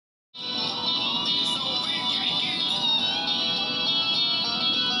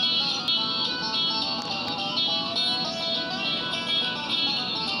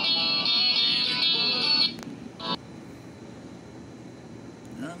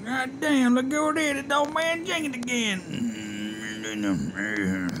God damn, look over there, it's old Man Jenkins again.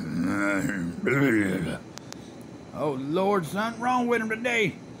 Oh, Lord, something wrong with him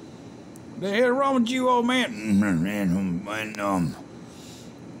today. What the hell wrong with you, old man?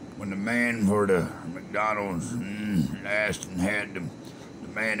 When the man for the McDonald's asked and had the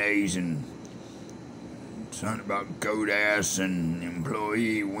mayonnaise and something about goat ass and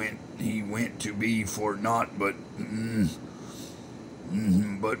employee he went to be for naught but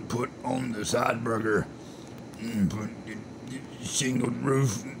put on the side burger put shingled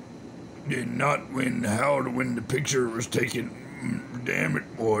roof did not when the picture was taken. Damn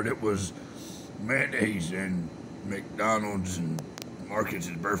it, boy, that was mayonnaise and McDonald's and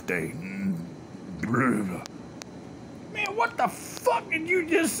Marcus's birthday. Man, what the fuck did you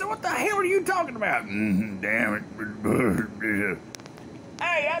just... What the hell are you talking about? Damn it.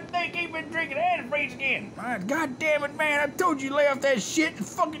 Hey, I think you've been drinking antifreeze again. God damn it, man. I told you to lay off that shit and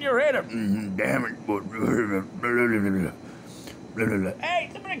fucking your head up. Damn it. Hey,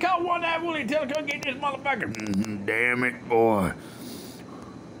 somebody call 1-9 Willie and tell him to come get this motherfucker. Damn it, boy.